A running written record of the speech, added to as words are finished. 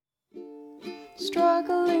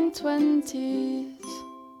struggling 20s.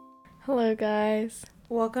 Hello, guys.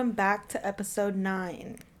 Welcome back to episode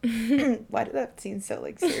 9. Why did that seem so,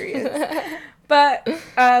 serious? But,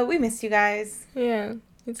 we missed you guys. Yeah,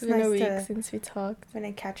 it's been nice a week since we talked. I'm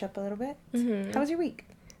gonna catch up a little bit. Mm-hmm. How was your week?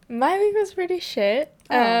 My week was pretty shit.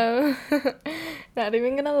 Oh. Not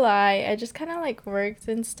even gonna lie. I just kind of, worked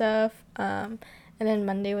and stuff. And then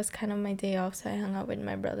Monday was kind of my day off, so I hung out with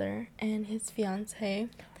my brother and his fiance.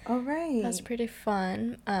 All right. That's pretty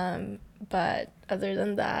fun. But other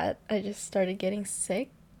than that, I just started getting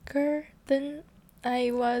sicker than I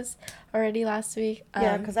was already last week.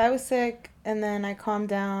 Yeah, because I was sick, and then I calmed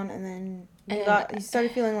down, and then you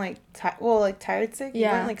started feeling tired sick?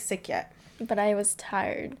 Yeah. You weren't sick yet. But I was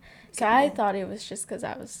tired. So Okay. I thought it was just because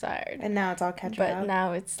I was tired. And now it's all catching up. But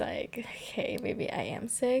now it's okay, maybe I am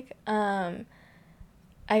sick.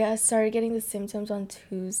 I started getting the symptoms on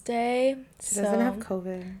Tuesday. She doesn't have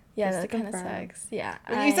COVID. Yeah, just that to kind of confirm. sucks. Yeah.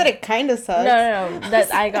 You said it kind of sucks. No.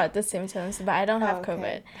 That I got the symptoms, but I don't have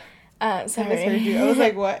okay. COVID. Sorry. I misheard you. I was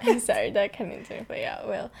like, what? I'm sorry, that came into it, but yeah, I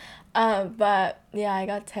will. But yeah, I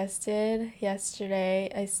got tested yesterday.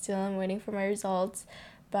 I still am waiting for my results.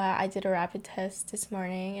 But I did a rapid test this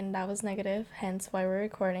morning, and that was negative, hence why we're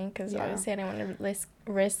recording, because obviously I didn't want to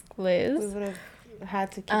risk Liz. We would have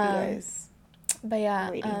had to keep you guys But yeah,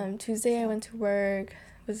 waiting. Tuesday I went to work,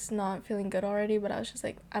 was not feeling good already, but I was just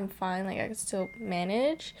I'm fine, I could still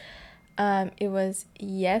manage. It was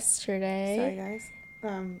yesterday. Sorry, guys. I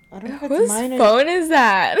don't know if Whose it's mine or... phone is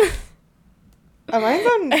that? Mine's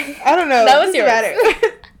on... I don't know. That was yours. Matter.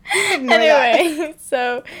 Anyway,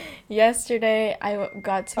 so yesterday I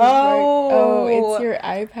got to work. Oh, it's your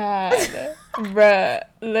iPad. Bruh,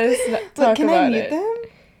 let's not talk Can about I mute it. them?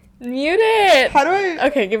 Mute it! How do I...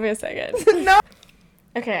 Okay, give me a second. No!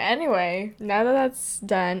 Okay, anyway, now that that's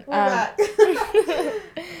done. We're back.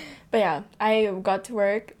 But yeah, I got to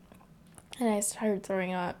work and I started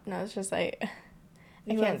throwing up and I was just I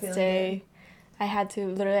can't stay. I had to,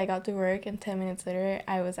 literally I got to work and 10 minutes later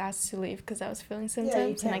I was asked to leave because I was feeling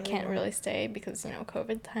symptoms and I can't really stay because,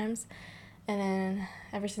 COVID times. And then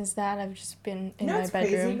ever since that I've just been in my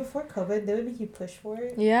bedroom. Crazy? Before COVID, they would make you push for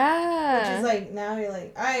it. Yeah. Which is now you're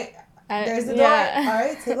there's the door. All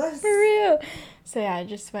right, take us. For real. So yeah, I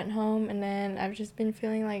just went home and then I've just been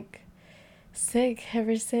feeling sick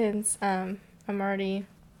ever since. I'm already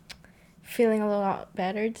feeling a lot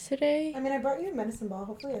better today. I mean, I brought you a medicine ball.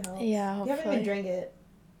 Hopefully it helps. Yeah, hopefully. You haven't even drank it.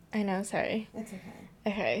 I know, sorry. It's okay.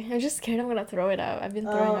 Okay, I'm just scared I'm gonna throw it out. I've been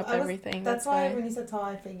throwing up everything. That's why when you said tall,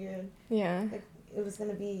 I figured. Yeah. It was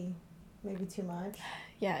gonna be maybe too much.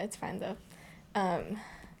 Yeah, it's fine though.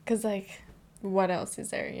 'Cause what else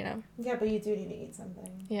is there, Yeah, but you do need to eat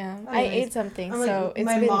something. Yeah, I ate something, so it's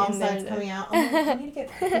my been mom's in there. side's coming out. I'm like, you need to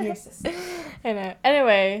get in your system. I know.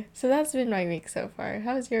 Anyway, so that's been my week so far.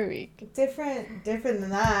 How's your week? Different than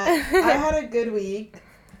that. I had a good week.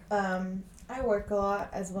 I work a lot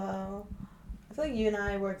as well. I feel like you and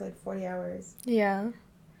I work 40 hours. Yeah.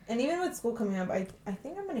 And even with school coming up, I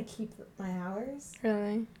think I'm gonna keep my hours.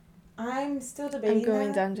 Really? I'm still debating. I'm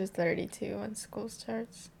going down to 32 when school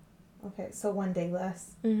starts. Okay, so one day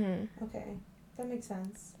less. Mhm. Okay, that makes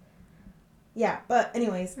sense. Yeah, but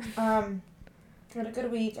anyways, I had a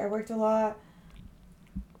good week. I worked a lot,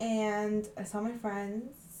 and I saw my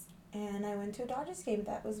friends, and I went to a Dodgers game.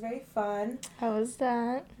 That was very fun. How was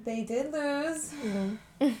that? They did lose. Mm.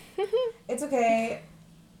 It's okay.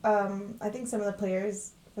 I think some of the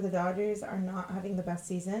players for the Dodgers are not having the best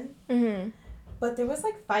season, Mhm. but there was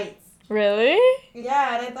fights. Really?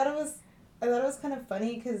 Yeah, and I thought it was kind of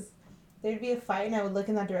funny because there'd be a fight and I would look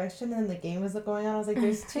in that direction and then the game was going on. I was like,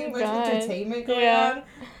 there's too much entertainment going on.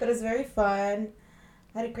 But it's very fun.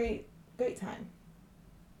 I had a great time.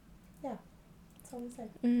 Yeah. That's all I'm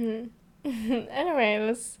saying. Mhm. Anyway,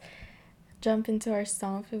 let's jump into our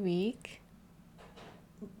song of the week.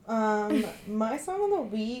 My song of the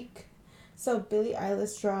week. So Billie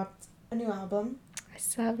Eilish dropped a new album. I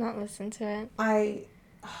still have not listened to it.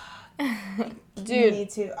 Dude, Dude, you need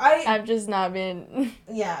to. I've just not been.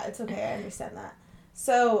 Yeah, it's okay. I understand that.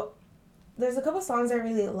 So, there's a couple songs I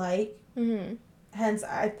really like. Mhm. Hence,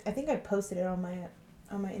 I think I posted it on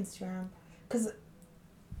my Instagram, cause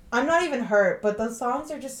I'm not even hurt, but those songs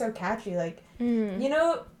are just so catchy. Mhm. You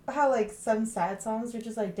know how some sad songs are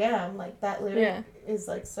just damn, that lyric is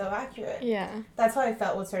so accurate. Yeah. That's how I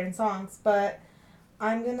felt with certain songs, but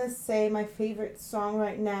I'm gonna say my favorite song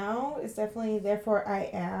right now is definitely "Therefore I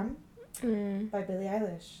Am" by Billie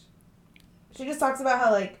Eilish. She just talks about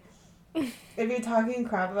how if you're talking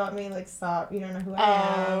crap about me, stop. You don't know who I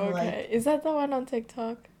am. Oh, okay. Is that the one on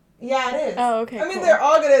TikTok? Yeah, it is. Oh, okay. I mean, cool. they're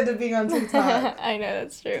all gonna end up being on TikTok. I know,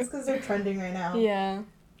 that's true. Just because they're trending right now. Yeah.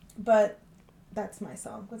 But that's my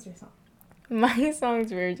song. What's your song? My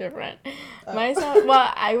song's very different. Oh. My song,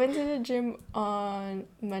 well, I went to the gym on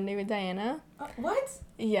Monday with Diana. What?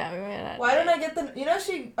 Yeah, we went at Why don't I get the... You know,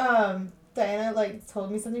 Diana, like,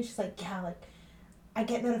 told me something. She's like, yeah, like, I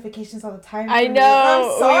get notifications all the time. I from know.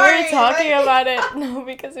 you. I'm sorry. We were talking about it. No,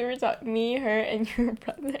 because we were talking, me, her, and your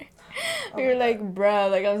brother. We were like, bruh,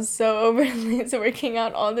 like, I'm so over Liz working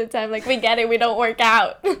out all the time. Like, we get it, we don't work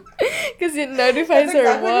out. Because it notifies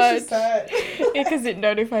our watch. Because it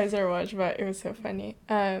notifies our watch, but it was so funny.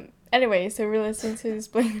 Anyway, so we're listening to this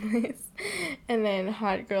playlist. And then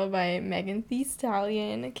Hot Girl by Megan Thee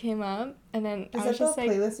Stallion came up. And then Is I was that just the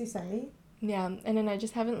like... playlist you sent me? Yeah, and then I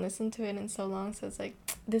just haven't listened to it in so long, so it's like,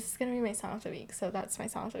 this is gonna be my song of the week, so that's my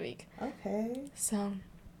song of the week. Okay. So,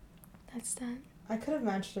 that's that. I could have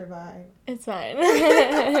matched your vibe. It's fine.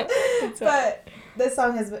 But this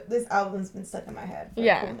album's been stuck in my head for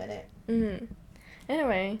a cool minute. Mm-hmm.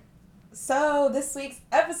 Anyway. So, this week's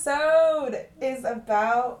episode is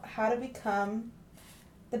about how to become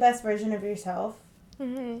the best version of yourself.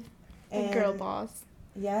 Mm-hmm. A girl boss.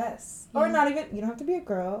 Yes. Or not even, you don't have to be a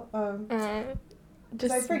girl.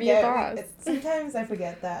 Just I forget, be a boss. Sometimes I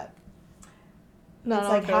forget that. Not it's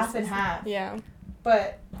all like girls half and half. Yeah.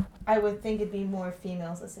 But I would think it'd be more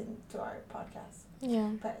females listening to our podcast. Yeah.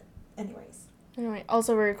 But anyways. Anyway,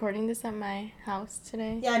 also we're recording this at my house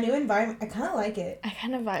today. Yeah, new environment. I kind of like it. I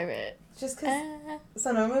kind of vibe it. Just because,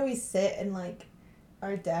 so normally we sit in like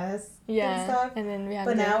our desk and stuff. And then we have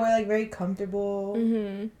But now we're like very comfortable.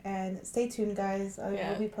 Mm-hmm. And stay tuned, guys.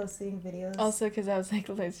 We'll be posting videos. Also, because I was like,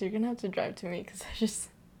 Liz, you're going to have to drive to me because I just...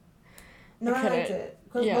 No, I liked it.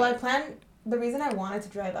 Yeah. Well, I planned... The reason I wanted to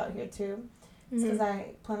drive out here, too, is because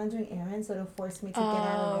I plan on doing errands, so it'll force me to get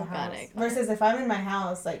out of the house. Versus if I'm in my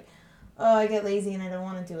house, like, I get lazy and I don't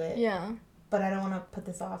want to do it. Yeah. But I don't want to put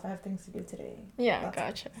this off. I have things to do today. Yeah,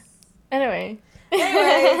 gotcha. Anyway,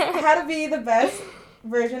 how to be the best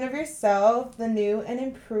version of yourself, the new and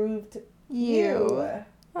improved you.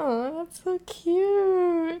 Oh, that's so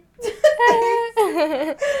cute.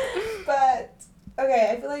 But, okay,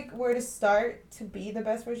 I feel like where to start to be the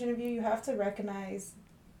best version of you, you have to recognize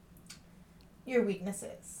your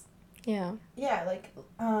weaknesses. Yeah. Yeah, like,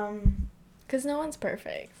 because no one's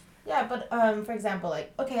perfect. Yeah, but, for example,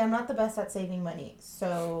 like, okay, I'm not the best at saving money,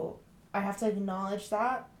 so I have to acknowledge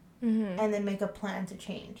that and then make a plan to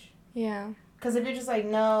change. Yeah. Because if you're just like,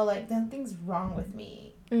 no, like, something's wrong with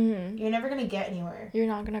me, you're never going to get anywhere. You're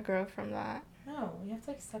not going to grow from that. No, you have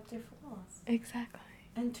to accept your flaws. Exactly.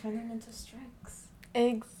 And turn them into strengths.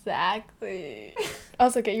 Exactly.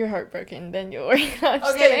 Also, get your heart broken, then you'll work on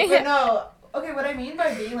Okay, but no. Okay, what I mean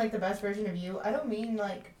by being, like, the best version of you, I don't mean,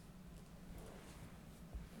 like...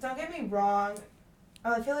 Don't get me wrong.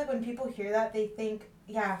 I feel like when people hear that, they think,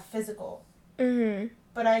 yeah, physical.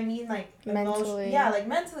 But I mean, like, mentally. Yeah, like,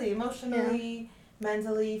 mentally, emotionally,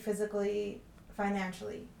 mentally, physically,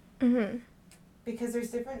 financially. Because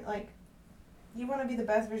there's different, like, you want to be the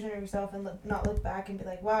best version of yourself and not look back and be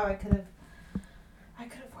like, wow, I could have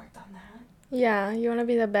worked on that. Yeah, you want to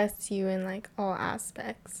be the best you in, like, all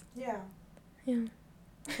aspects. Yeah. Yeah.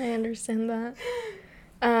 I understand that.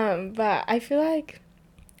 But I feel like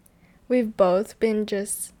we've both been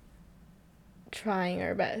just trying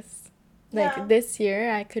our best. Like, this year,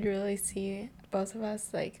 I could really see both of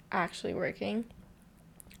us, like, actually working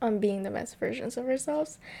on being the best versions of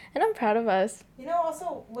ourselves. And I'm proud of us. You know,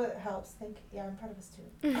 also, what helps, I'm proud of us, too.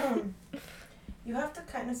 You have to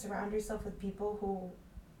kind of surround yourself with people who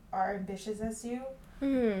are ambitious as you.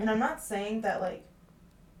 And I'm not saying that, like,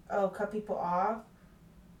 cut people off.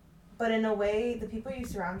 But in a way, the people you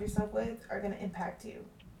surround yourself with are going to impact you,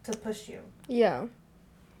 to push you. Yeah.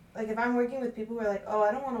 Like, if I'm working with people who are like, I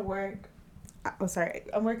don't want to work.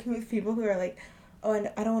 I'm working with people who are like,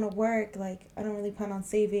 and I don't want to work. Like, I don't really plan on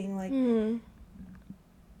saving. Like,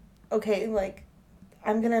 okay, like,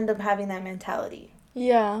 I'm going to end up having that mentality.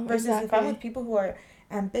 Yeah, versus if I'm with people who are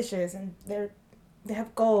ambitious and they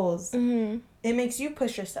have goals, it makes you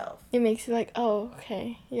push yourself. It makes you like, oh,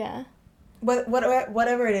 okay, yeah.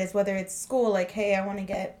 Whatever it is, whether it's school, like, hey, I want to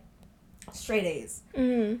get straight A's.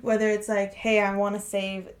 Whether it's like, hey, I want to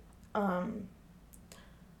save $2,000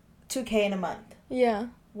 in a month. Yeah.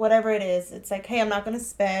 Whatever it is, it's like, hey, I'm not going to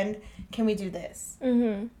spend. Can we do this?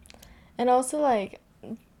 And also, like,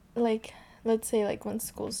 let's say, like, when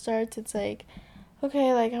school starts, it's like,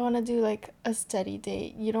 okay, like, I want to do, like, a study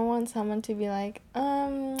date. You don't want someone to be like,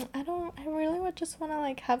 I really just want to,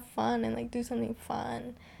 like, have fun and, like, do something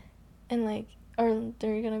fun. And, like, or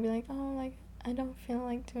they're going to be like, oh, like, I don't feel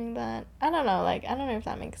like doing that. I don't know, like, I don't know if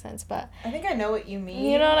that makes sense, but... I think I know what you mean.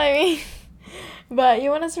 You know what I mean? But you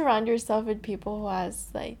want to surround yourself with people who has,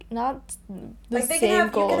 like, not the like, same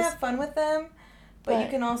goals. You can have fun with them, but you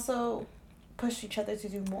can also push each other to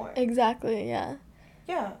do more. Exactly, yeah.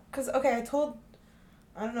 Yeah, because, okay, I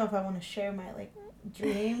don't know if I want to share my, like,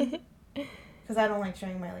 dream, because I don't like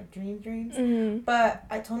sharing my, like, dreams, Mm-hmm. but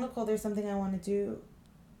I told Nicole there's something I want to do,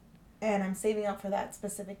 and I'm saving up for that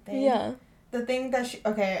specific thing. Yeah. The thing that it's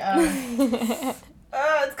kind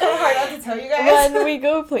of hard not to tell you guys. When we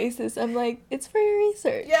go places, I'm like, it's for your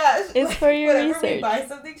research. Yeah. It's like, for your whenever research. we buy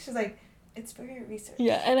something, she's like, it's for your research.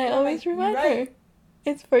 Yeah, and I I'm always like, remind right. her,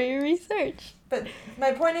 it's for your research. But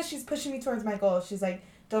my point is, she's pushing me towards my goals. She's like,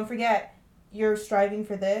 don't forget, you're striving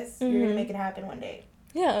for this. Mm-hmm. You're going to make it happen one day.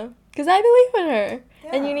 Yeah, because I believe in her.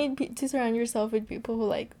 Yeah. And you need to surround yourself with people who,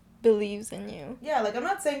 like, believes in you. Yeah, like, I'm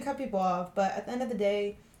not saying cut people off, but at the end of the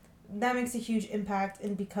day, that makes a huge impact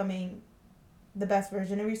in becoming the best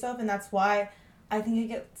version of yourself, and that's why I think it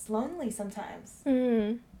gets lonely sometimes.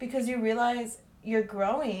 Mm. Because you realize you're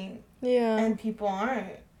growing, Yeah. and people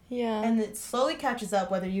aren't. Yeah. And it slowly catches up,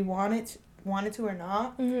 whether you want it to or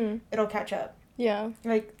not. Mm-hmm. It'll catch up. Yeah.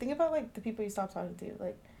 Like, think about, like, the people you stop talking to,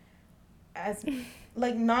 like, as,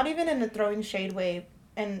 like, not even in a throwing shade way.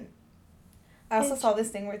 And I also saw this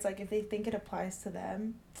thing where it's like, if they think it applies to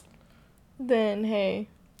them, then hey,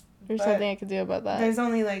 there's something I could do about that. There's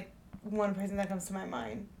only, like, one person that comes to my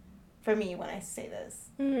mind for me when I say this.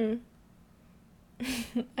 Mm-hmm.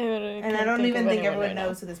 I don't even think everyone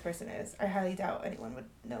knows who this person is. I highly doubt anyone would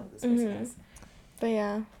know who this person is. But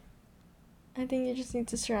yeah, I think you just need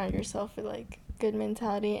to surround yourself with, like, good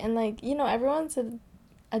mentality. And, like, you know, everyone's at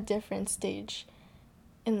a different stage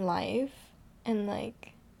in life. And,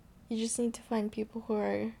 like, you just need to find people who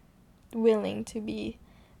are willing to be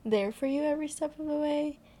there for you every step of the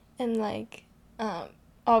way. And, like,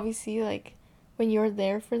 obviously, like, when you're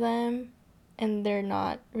there for them and they're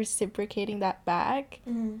not reciprocating that back,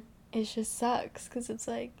 it just sucks because it's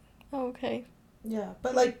like, oh, okay. Yeah,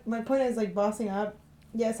 but, like, my point is, like, bossing up,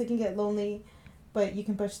 yes, it can get lonely, but you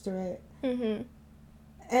can push through it. Mm-hmm.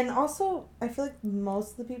 And also, I feel like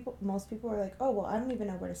most people are like, oh, well, I don't even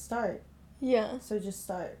know where to start. Yeah. So just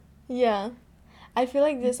start. Yeah. I feel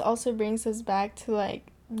like this also brings us back to,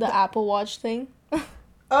 like, the Apple Watch thing.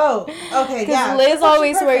 Oh, okay, yeah. Because Liz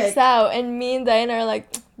always works out, and me and Diana are like,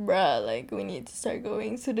 bruh, like, we need to start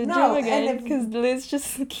going to the gym again. Because Liz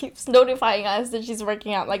just keeps notifying us that she's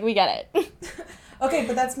working out. Like, we get it. Okay,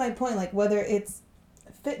 but that's my point. Like, whether it's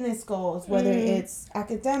fitness goals, whether it's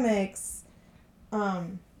academics, what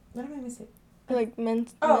am I missing? Like,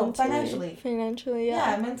 financially. Financially,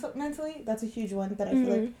 yeah. Yeah, mentally, that's a huge one that I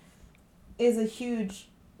feel like is a huge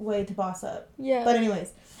way to boss up. Yeah. But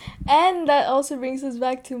anyways. And that also brings us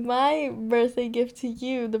back to my birthday gift to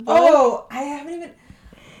you, the book. Oh, I haven't even...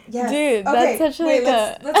 Yes. Dude, okay, that's such like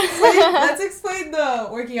let's explain the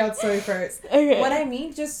working out story first. Okay. When I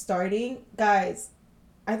mean just starting, guys,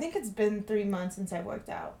 I think it's been 3 months since I worked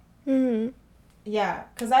out. Mm-hmm. Yeah,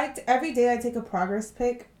 because every day I take a progress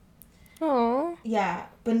pic. Aww. Yeah,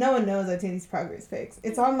 but no one knows I take these progress pics.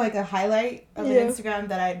 It's on, like, a highlight of an Instagram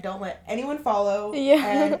that I don't let anyone follow. Yeah.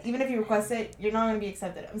 And even if you request it, you're not going to be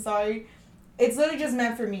accepted. I'm sorry. It's literally just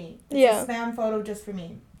meant for me. It's a spam photo just for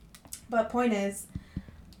me. But point is,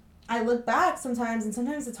 I look back sometimes, and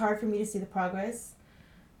sometimes it's hard for me to see the progress.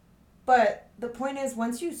 But the point is,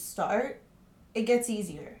 once you start, it gets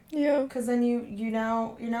easier. Yeah. Because then you're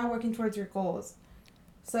now working towards your goals.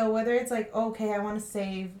 So whether it's like, okay, I want to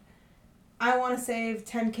save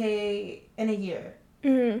 10K in a year.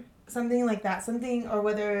 Mm-hmm. Something like that. Or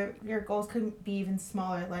whether your goals could be even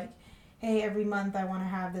smaller, like, hey, every month I want to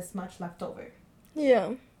have this much left over.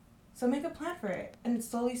 Yeah. So make a plan for it and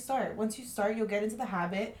slowly start. Once you start, you'll get into the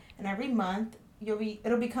habit, and every month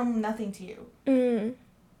it'll become nothing to you. Mm-hmm.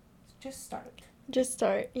 Just start. Just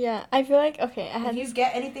start. Yeah. I feel like, okay, if you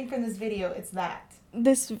get anything from this video, it's that.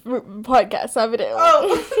 This podcast, not video.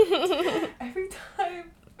 Oh! Every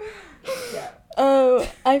time. Yeah.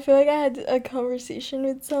 I feel like I had a conversation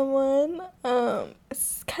with someone.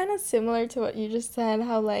 It's kind of similar to what you just said,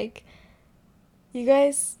 how, like, you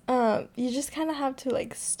guys, you just kind of have to,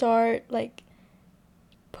 like, start, like,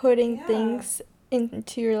 putting things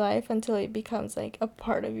into your life until it becomes, like, a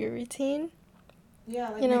part of your routine. Yeah,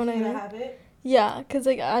 like, you know what I mean? a habit. Yeah, because,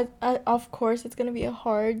 like, I of course, it's going to be a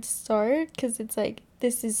hard start, because it's, like,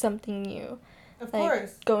 this is something new. Of like,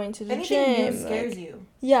 course. Going to the Anything gym. New scares you.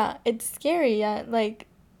 Yeah, it's scary, yeah. Like,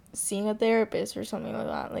 seeing a therapist or something like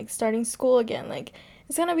that. Like, starting school again. Like,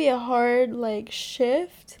 it's going to be a hard, like,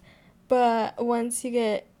 shift. But once you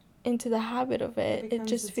get into the habit of it, it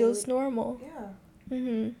just feels normal. Yeah.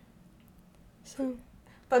 Mhm. So.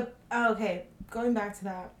 But okay, going back to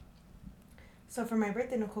that. So for my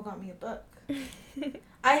birthday, Nicole got me a book.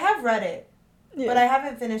 I have read it, but I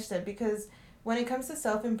haven't finished it because when it comes to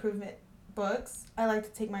self-improvement books, I like to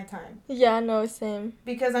take my time. Yeah, no, same.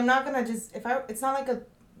 Because I'm not gonna just it's not like a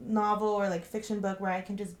novel or like fiction book where I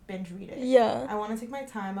can just binge read it. Yeah. I want to take my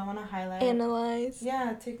time. I want to highlight. Analyze.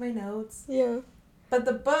 Yeah, take my notes. Yeah. But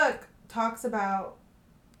the book talks about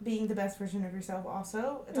being the best version of yourself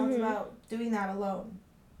also. It talks about doing that alone.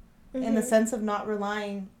 In the sense of not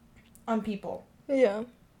relying on people. Yeah.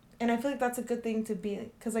 And I feel like that's a good thing to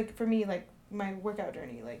be, because like for me, like my workout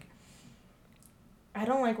journey, like I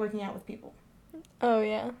don't like working out with people. Oh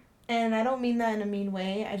yeah. And I don't mean that in a mean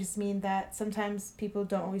way. I just mean that sometimes people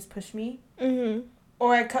don't always push me.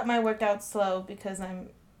 Or I cut my workout slow because I'm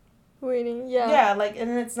waiting. Yeah. Yeah, like, and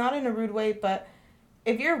it's not in a rude way, but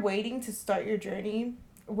if you're waiting to start your journey,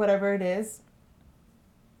 whatever it is,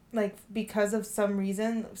 like because of some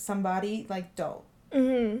reason, somebody, like, don't.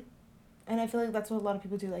 And I feel like that's what a lot of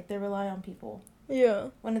people do. Like, they rely on people. Yeah.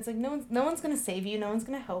 When it's like, no one's gonna save you. No one's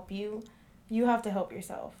gonna help you. You have to help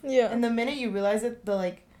yourself. Yeah. And the minute you realize it, the,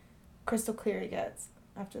 like, crystal clear it gets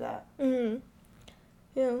after that.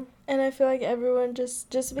 Yeah. And I feel like everyone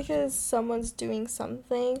just because someone's doing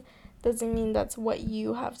something doesn't mean that's what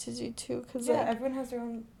you have to do too. Cause yeah, like, everyone has their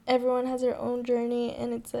own... Everyone has their own journey,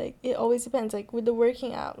 and it's like, it always depends. Like, with the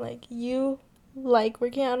working out, like, you like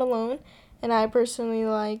working out alone, and I personally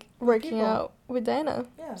like working out with Diana.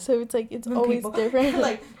 Yeah. So it's like, it's always different.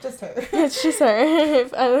 Like, just her. It's just her.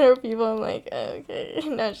 If other people, I'm like, okay.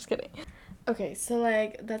 No, just kidding. Okay, so,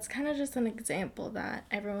 like, that's kind of just an example that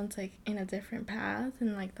everyone's, like, in a different path,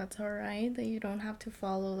 and, like, that's alright, that you don't have to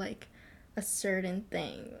follow, like, a certain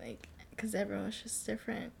thing, like, because everyone's just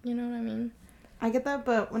different, you know what I mean? I get that,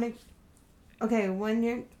 but when I'm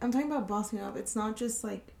talking about bossing up, it's not just,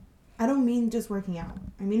 like, I don't mean just working out.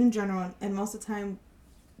 I mean in general, and most of the time,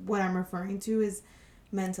 what I'm referring to is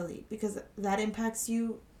mentally, because that impacts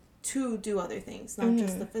you to do other things, not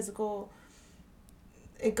just the physical.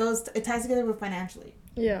 It ties together with financially.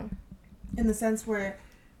 Yeah. In the sense where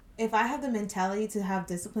if I have the mentality to have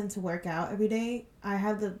discipline to work out every day,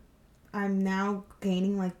 I'm now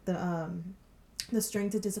gaining like the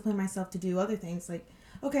strength to discipline myself to do other things. Like,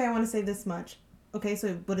 okay, I want to save this much. Okay,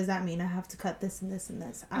 so what does that mean? I have to cut this and this and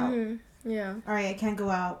this out. Yeah. All right, I can't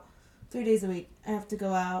go out 3 days a week. I have to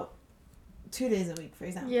go out 2 days a week, for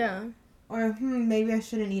example. Yeah. Or maybe I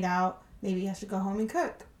shouldn't eat out. Maybe I should go home and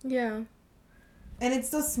cook. Yeah. And it's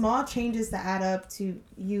those small changes that add up to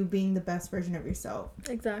you being the best version of yourself.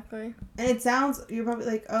 Exactly. And you're probably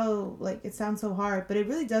like, oh, like, it sounds so hard. But it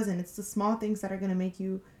really doesn't. It's the small things that are going to make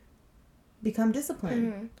you become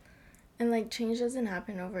disciplined. And, like, change doesn't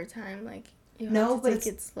happen over time. Like, you have to take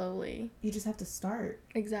it slowly. You just have to start.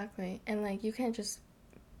 Exactly. And, like, you can't just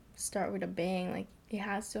start with a bang. Like, it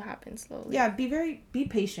has to happen slowly. Yeah, be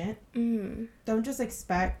patient. Don't just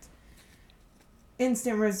expect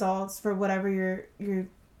instant results for whatever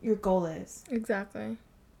your goal is. Exactly.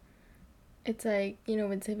 It's like, you know,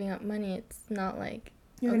 with saving up money, it's not like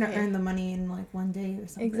you're gonna earn the money in like one day or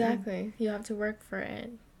something. Exactly. You have to work for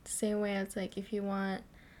it. Same way as like if you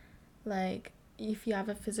have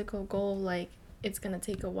a physical goal, like it's gonna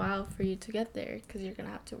take a while for you to get there because you're gonna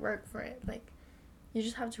have to work for it. Like you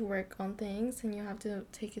just have to work on things and you have to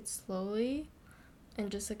take it slowly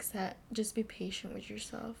and just be patient with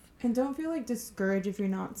yourself. And don't feel like discouraged if you're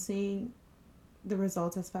not seeing the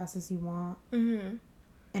results as fast as you want.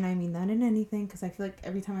 And I mean that in anything, because I feel like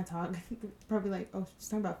every time I talk, probably like, oh, she's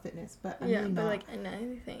talking about fitness, but I'm really not. But like in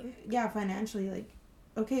anything. Yeah, financially, like,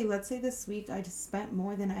 okay, let's say this week I just spent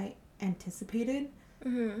more than I anticipated.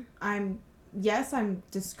 I'm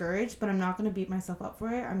discouraged, but I'm not going to beat myself up for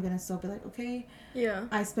it. I'm going to still be like, okay, yeah,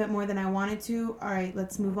 I spent more than I wanted to. All right,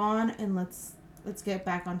 let's move on and let's get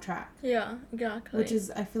back on track. Yeah, exactly. Which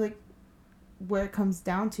is, I feel like, where it comes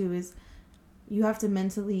down to is you have to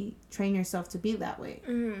mentally train yourself to be that way.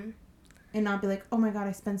 And not be like, oh my God,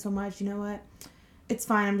 I spent so much. You know what? It's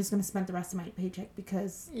fine. I'm just going to spend the rest of my paycheck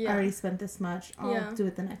because I already spent this much. I'll do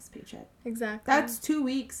it the next paycheck. Exactly. That's 2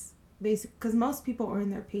 weeks, basically, because most people earn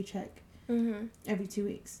their paycheck every 2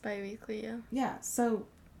 weeks. Bi-weekly, yeah. Yeah, so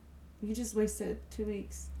you just wasted 2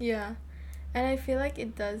 weeks. Yeah. And I feel like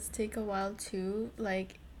it does take a while too.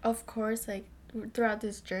 Like, of course, like, throughout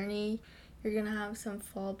this journey, you're going to have some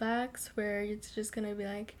fallbacks where it's just going to be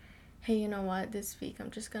like, hey, you know what, this week I'm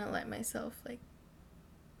just going to let myself,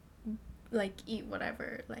 like eat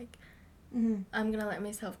whatever. Like, I'm going to let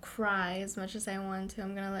myself cry as much as I want to.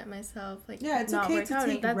 I'm going to let myself, like, it's not okay work out.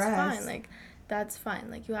 And that's fine. Like, that's fine.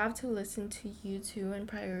 Like, you have to listen to you too and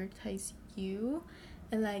prioritize you.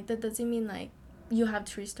 And, like, that doesn't mean, like, you have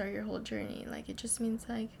to restart your whole journey. Like, it just means,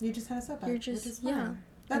 like... You just had a setback. You're just... Which is fine. Yeah.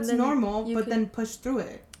 That's normal, but then push through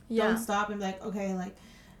it. Yeah. Don't stop and be like, okay, like,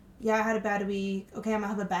 yeah, I had a bad week. Okay, I'm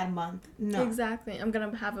going to have a bad month. No. Exactly. I'm going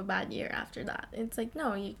to have a bad year after that. It's like,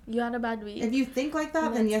 no, you had a bad week. If you think like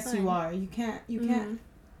that, then yes, fine. you are. You can't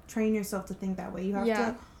train yourself to think that way. You have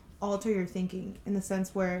to alter your thinking in the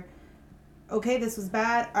sense where, okay, this was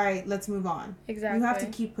bad. All right, let's move on. Exactly. You have to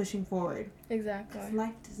keep pushing forward. Exactly.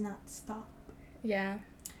 Life does not stop. Yeah.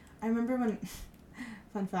 I remember when,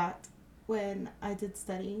 fun fact, when I did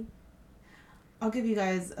study, I'll give you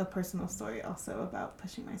guys a personal story also about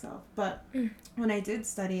pushing myself. But when I did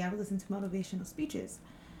study, I would listen to motivational speeches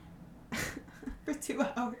for 2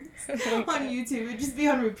 hours on YouTube. It would just be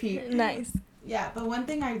on repeat. Nice. Yeah, but one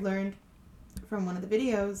thing I learned from one of the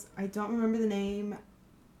videos, I don't remember the name,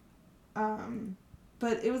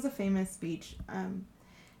 but it was a famous speech.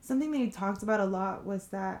 Something that he talked about a lot was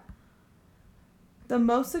that the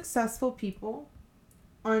most successful people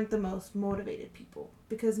aren't the most motivated people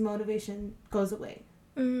because motivation goes away.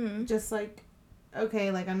 Mm-hmm. Just like,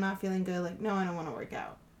 okay, like I'm not feeling good, like no, I don't want to work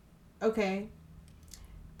out. Okay.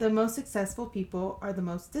 The most successful people are the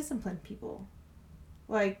most disciplined people.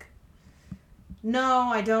 Like, no,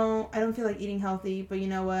 I don't feel like eating healthy, but you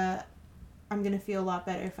know what? I'm going to feel a lot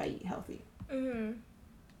better if I eat healthy. Mm-hmm.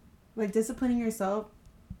 Like, disciplining yourself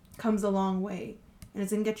comes a long way, and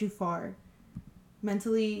it's going to get you far.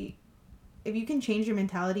 Mentally, if you can change your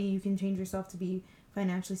mentality, you can change yourself to be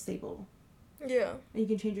financially stable. Yeah. And you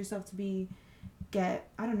can change yourself to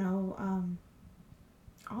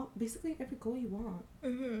basically every goal you want.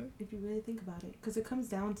 Mm-hmm. If you really think about it. Because it comes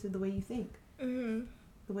down to the way you think. Mm-hmm.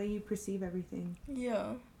 The way you perceive everything.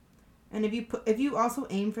 Yeah. And if you also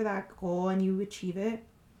aim for that goal and you achieve it,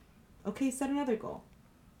 okay, set another goal.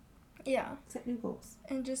 Yeah. Set new goals.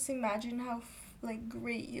 And just imagine how like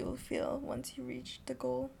great you'll feel once you reach the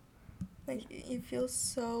goal. Like you feel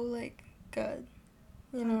so like good.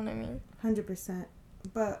 You know what I mean? 100%.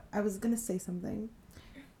 But I was gonna say something.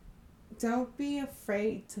 Don't be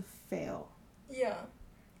afraid to fail. Yeah.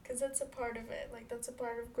 Because that's a part of it. Like, that's a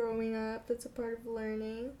part of growing up. That's a part of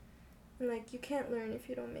learning. And, like, you can't learn if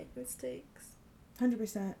you don't make mistakes.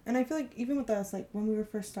 100%. And I feel like even with us, like, when we were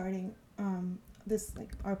first starting this,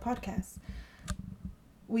 like, our podcast,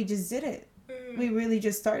 we just did it. Mm. We really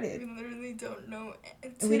just started. We literally don't know.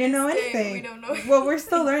 We didn't know anything. We don't know Well, we're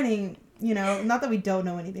still learning, you know. Not that we don't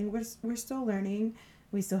know anything. We're still learning.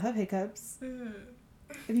 We still have hiccups. Mm.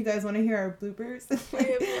 If you guys want to hear our bloopers,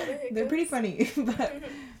 they're pretty funny. But,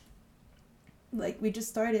 like, we just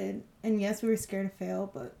started. And, yes, we were scared to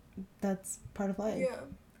fail, but that's part of life. Yeah.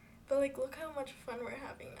 But, like, look how much fun we're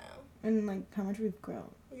having now. And, like, how much we've grown.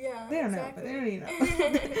 Yeah, they don't know, but they don't even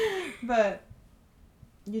know. But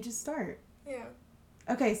you just start. Yeah.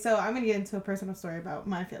 Okay, so I'm going to get into a personal story about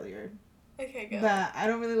my failure. Okay, go. That I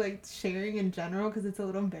don't really like sharing in general because it's a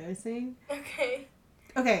little embarrassing.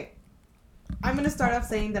 Okay. I'm going to start off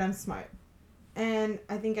saying that I'm smart. And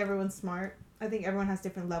I think everyone's smart. I think everyone has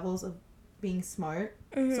different levels of being smart.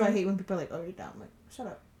 Mm-hmm. So I hate when people are like, oh, you're dumb. Like, shut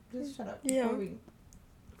up. Just shut up.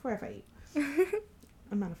 Before I fight.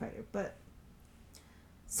 I'm not a fighter, but...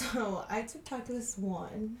 So, I took calculus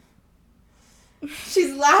 1.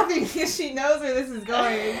 She's laughing because she knows where this is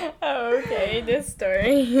going. Oh, okay. This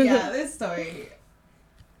story. Yeah, this story.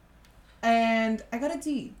 And I got a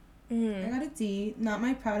D. I got a D. Not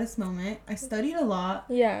my proudest moment. I studied a lot.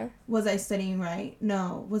 Yeah. Was I studying right?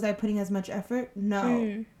 No. Was I putting as much effort?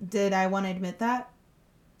 No. Did I want to admit that?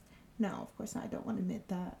 No, of course not. I don't want to admit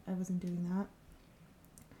that. I wasn't doing that.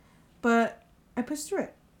 But I pushed through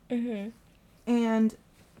it. Mm-hmm. And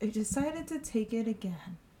I decided to take it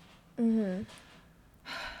again. Mm-hmm.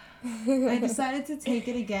 I decided to take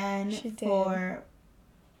it again for,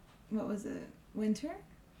 what was it? Winter?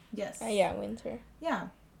 Yes. Yeah, winter. Yeah.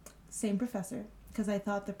 Same professor, because I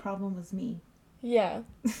thought the problem was me. Yeah.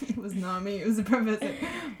 It was not me, it was the professor.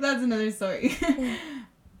 That's another story.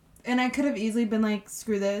 And I could have easily been like,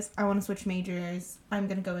 screw this, I want to switch majors. I'm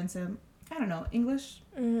going to go into, I don't know, English?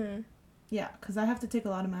 Mm-hmm. Yeah, because I have to take a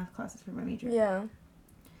lot of math classes for my major. Yeah.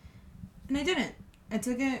 And I didn't. I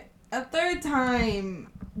took it a third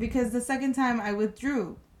time, because the second time I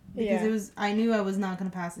withdrew. Because I knew I was not going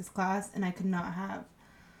to pass this class, and I could not have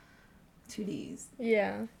 2 Ds.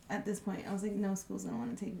 Yeah. At this point, I was like, no school's gonna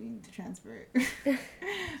want to take me to transfer.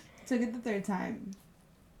 Took it the third time.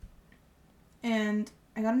 And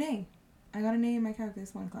I got an A. I got an A in my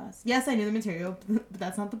calculus 1 class. Yes, I knew the material, but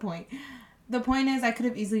that's not the point. The point is, I could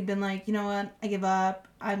have easily been like, you know what, I give up.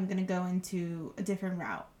 I'm gonna go into a different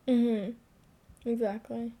route. Mm-hmm.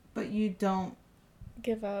 Exactly. But you don't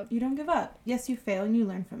give up. You don't give up. Yes, you fail and you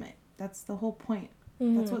learn from it. That's the whole point.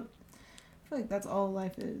 Mm-hmm. That's what I feel like that's all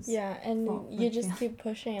life is. Yeah, and you just keep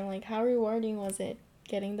pushing. Like, how rewarding was it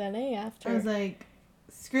getting that A after? I was like,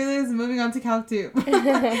 screw this, moving on to Calc 2.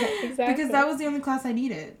 Exactly. Because that was the only class I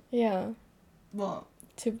needed. Yeah. Well,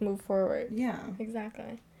 to move forward. Yeah.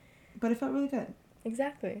 Exactly. But it felt really good.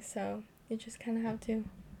 Exactly. So you just kind of have to.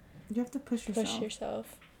 You have to push yourself. Push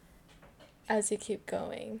yourself as you keep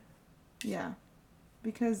going. Yeah.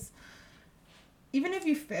 Because even if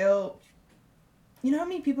you fail, you know how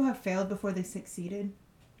many people have failed before they succeeded?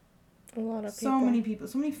 A lot of people. So many people.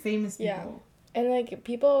 So many famous people. Yeah. And, like,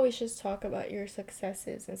 people always just talk about your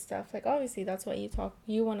successes and stuff. Like, obviously, that's what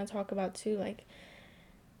you want to talk about, too. Like,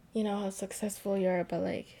 you know, how successful you are. But,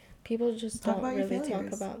 like, people just don't really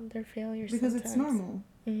talk about their failures because sometimes. It's normal.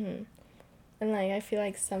 Mm-hmm. And, like, I feel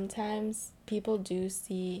like sometimes people do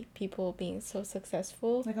see people being so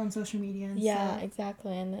successful. Like, on social media and stuff. stuff.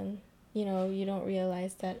 Exactly. And then, you know, you don't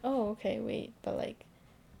realize that, oh, okay, wait. But, like,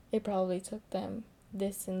 it probably took them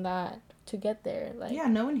this and that to get there. Like, yeah,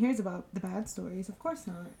 no one hears about the bad stories. Of course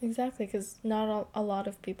not. Exactly, because not a lot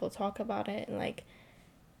of people talk about it, and, like,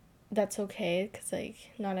 that's okay, because, like,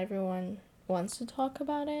 not everyone wants to talk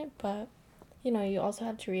about it, but, you know, you also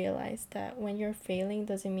have to realize that when you're failing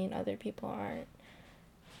doesn't mean other people aren't.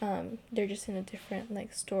 They're just in a different,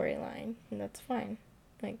 like, storyline, and that's fine.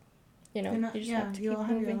 Like, you know, you just have to keep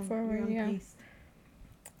moving forward. Your own pace.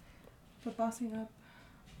 But bossing up,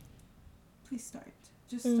 please start.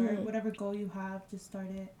 Just start whatever goal you have. Just start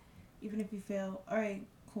it. Even if you fail, all right,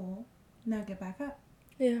 cool. Now get back up.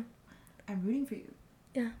 Yeah. I'm rooting for you.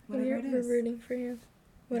 Yeah, we're rooting for you.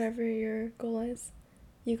 Whatever your goal is,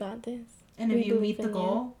 you got this. And if you meet the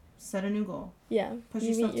goal, set a new goal. Yeah. Push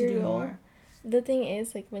yourself to do more. The thing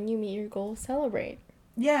is, like, when you meet your goal, celebrate.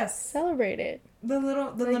 Yes. Celebrate it. The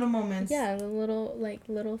little moments. Yeah, the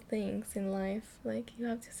little things in life. Like, you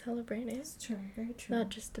have to celebrate it. It's true. Very true. Not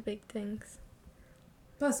just the big things.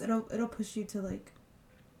 Plus, it'll push you to, like,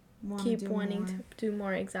 keep wanting to do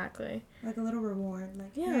more. Exactly. Like a little reward.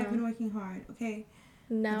 Like, yeah, I've been working hard. Okay.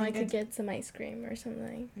 Now I could get some ice cream or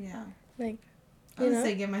something. Yeah. Like, I was gonna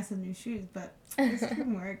say get myself new shoes, but ice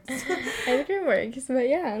cream works. Ice cream works, but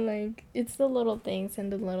yeah, like, it's the little things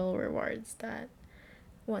and the little rewards that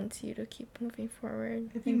wants you to keep moving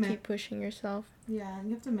forward and keep pushing yourself. Yeah,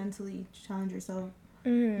 you have to mentally challenge yourself.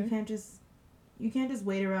 Mm-hmm. You can't just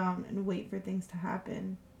wait around and wait for things to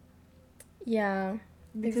happen. Yeah,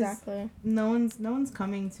 because exactly. No one's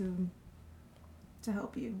coming to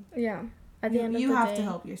help you. Yeah. At the end of the day, you have to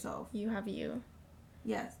help yourself. You have you.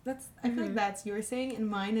 Yes, I feel like that's your saying, and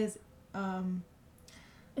mine is I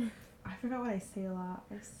forgot what I say a lot.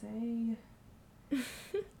 I say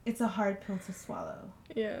it's a hard pill to swallow.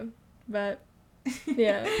 Yeah. But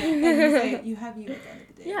yeah. And you say you have you at the end of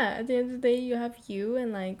the day. Yeah, at the end of the day you have you,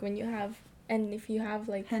 and, like, when you have, and if you have,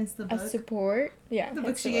 like, hence the book. A support, yeah, the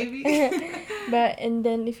book she gave me. But and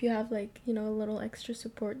then if you have, like, you know, a little extra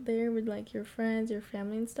support there with, like, your friends, your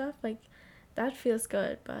family and stuff, like, that feels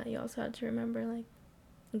good. But you also have to remember, like,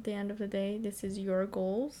 at the end of the day, this is your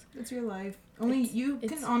goals. It's your life. Only you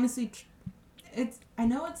can honestly. I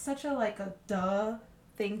know it's such a, like, a duh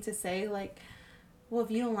thing to say, like, well, if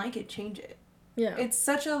you don't like it, change it. Yeah. It's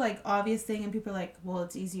such a, like, obvious thing, and people are like, well,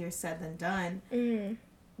 it's easier said than done. Mm.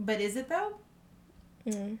 But is it though?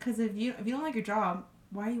 Because if you don't like your job,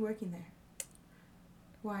 why are you working there?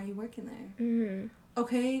 Why are you working there? Mm-hmm.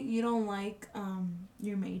 Okay, you don't like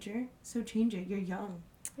your major, so change it. You're young.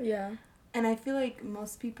 Yeah. And I feel like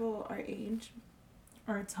most people our age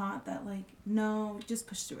are taught that, like, no, just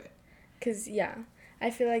push through it. Because, yeah,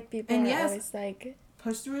 I feel like people are always like,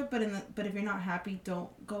 push through it, but if you're not happy, don't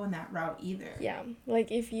go in that route either. Yeah,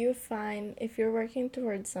 like, if you're working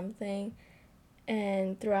towards something,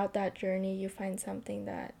 and throughout that journey you find something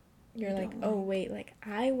that you're like, oh wait, like,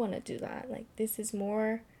 I want to do that, like, this is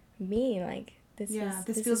more me, like, this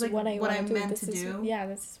feels like what I meant to do. Yeah,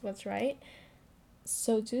 this is what's right.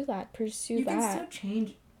 So do that, pursue that. You can still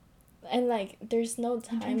change. And, like, there's no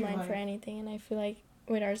timeline for anything, and I feel like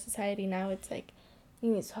with our society now, it's like,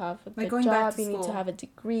 you need to have a good job, you need to have a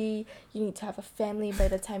degree, you need to have a family by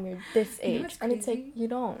the time you're this age. And it's like, you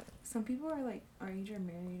don't. Some people are, like, our age are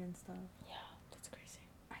married and stuff. Yeah, that's crazy.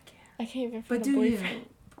 I can't even find a boyfriend.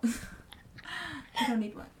 You don't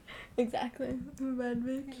need one. Exactly. I'm a bad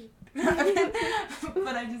bitch.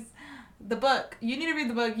 But the book. You need to read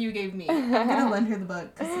the book you gave me. I'm gonna lend her the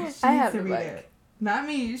book. She needs to read it. Not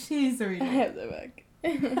me. She needs to read it. I have the book.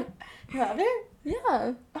 You have it?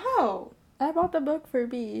 Yeah. Oh. I bought the book for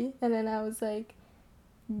B, and then I was like,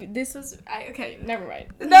 this was okay. Never mind.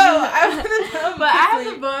 No, I want to know. But I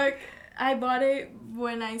have the book. I bought it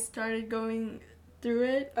when I started going through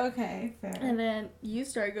it. Okay, fair. And then you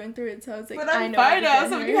started going through it, so I was like, but I'm I know. fine now.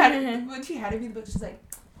 So when she had me the book, she's like,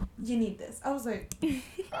 "You need this." I was like,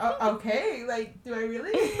 "Okay, like, do I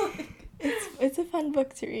really?" It's a fun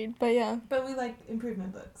book to read, but yeah. But we like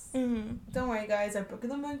improvement books. Mm-hmm. Don't worry, guys. Our book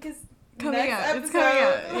of the month is Coming next out. episode. It's coming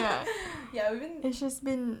out. Yeah. Yeah, we've been. It's just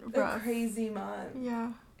been A rough. crazy month.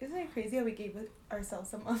 Yeah. Isn't it crazy how we gave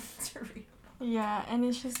ourselves a month to read? Yeah, and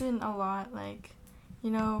it's just been a lot, like,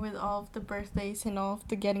 you know, with all of the birthdays and all of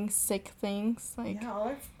the getting sick things, like. Yeah,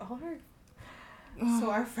 all our.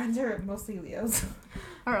 So our friends are mostly Leos.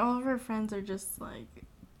 All of our friends are just like,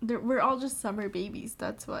 we're all just summer babies.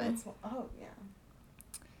 That's why. Oh yeah.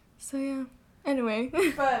 So yeah. Anyway.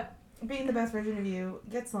 But being the best version of you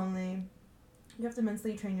gets lonely. You have to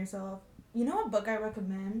mentally train yourself. You know what book I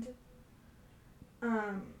recommend?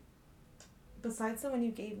 Besides the one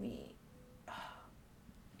you gave me.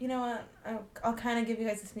 You know what? I'll kind of give you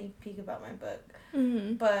guys a sneak peek about my book.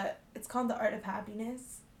 Mm-hmm. But it's called The Art of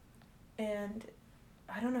Happiness. And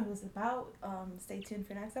I don't know who it's about. Stay tuned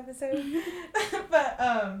for next episode.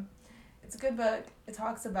 But it's a good book. It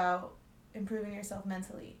talks about improving yourself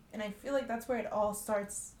mentally. And I feel like that's where it all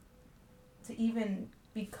starts to even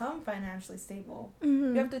become financially stable.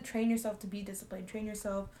 Mm-hmm. You have to train yourself to be disciplined. Train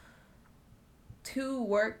yourself to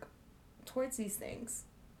work towards these things.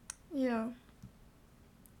 Yeah.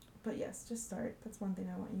 But yes, just start. That's one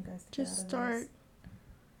thing I want you guys to Just get out start. of this.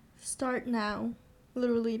 Start now.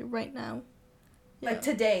 Literally right now. Like Yeah.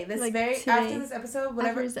 today. Today. After this episode,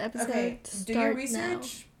 whatever. After this episode, okay, do your start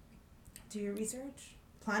research. Do your research.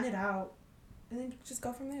 Plan it out. And then just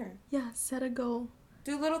go from there. Yeah, set a goal.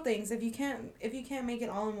 Do little things. If you can't make it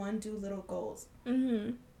all in one, do little goals.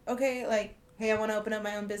 Mm-hmm. Okay, like, hey, I want to open up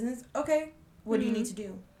my own business. Okay, what do you need to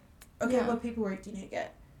do? Okay, Yeah. what paperwork do you need to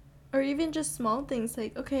get? Or even just small things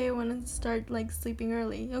like, okay, I want to start like sleeping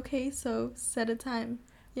early. Okay, so set a time.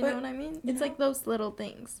 You know what I mean? It's like those little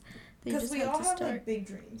things. Because we all have like big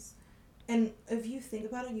dreams. And if you think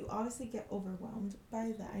about it, you obviously get overwhelmed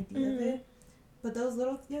by the idea of it. But those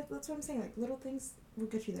that's what I'm saying. Like, little things will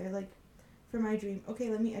get you there. Like, for my dream, okay,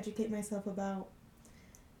 let me educate myself about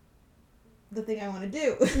the thing I want to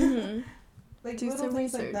do. Mm-hmm. Like, do little some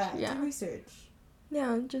things research. like that. Yeah. Do research.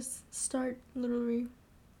 Yeah, just start literally.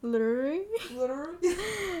 Literally?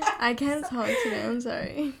 I can't talk today, I'm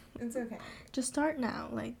sorry. It's okay. Just start now.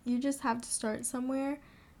 Like, you just have to start somewhere,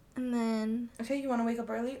 and then... Okay, you want to wake up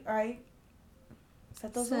early? All right.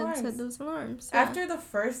 Set those alarms. Set those alarms. Yeah. After the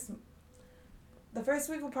first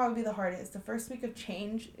week will probably be the hardest. The first week of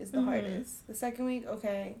change is the hardest. The second week,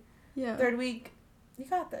 okay. Yeah. Third week, you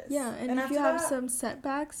got this. Yeah, and if you have some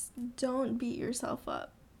setbacks, don't beat yourself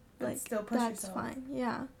up. Like, still push that's yourself. Fine.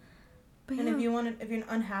 Yeah. But and if you're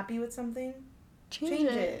unhappy with something, change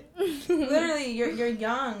it. Literally, you're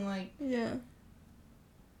young, like. Yeah.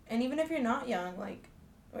 And even if you're not young, like,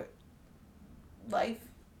 life,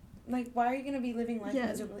 like, why are you gonna be living life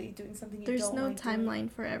miserably doing something you don't like? There's no timeline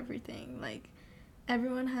for everything. Like,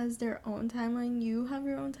 everyone has their own timeline. You have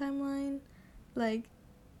your own timeline. Like,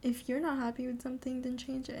 if you're not happy with something, then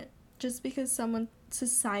change it. Just because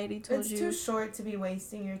society told you. It's too short to be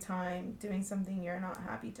wasting your time doing something you're not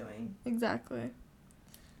happy doing. Exactly.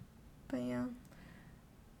 But yeah.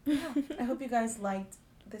 I hope you guys liked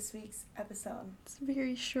this week's episode. It's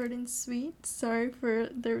very short and sweet. Sorry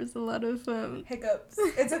there was a lot of hiccups.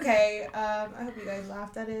 It's okay. I hope you guys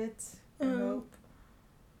laughed at it. I hope.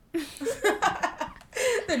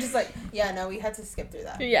 They're just like, yeah, no, we had to skip through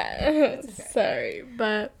that. Yeah. Okay. Sorry,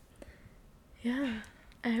 but yeah.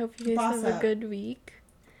 I hope you guys have a good week.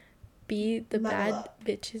 Be the bad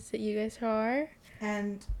bitches that you guys are.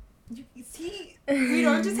 And you see, we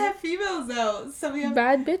don't just have females though. So we have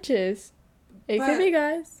bad bitches. It could be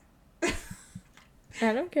guys.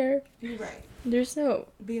 I don't care. You're right. There's no.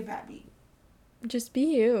 Be a bad bee. Just be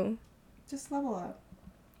you. Just level up.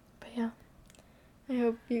 But yeah. I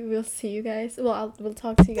hope we'll see you guys. Well, we'll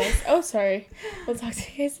talk to you guys. Oh, sorry. We'll talk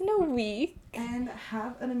to you guys in a week. And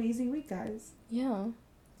have an amazing week, guys. Yeah.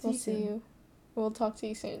 We'll see you. We'll talk to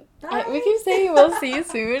you soon. Bye. We keep saying we'll see you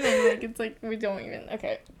soon, and like it's like we don't even.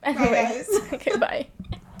 Okay. Anyway. Bye, guys. Okay, bye.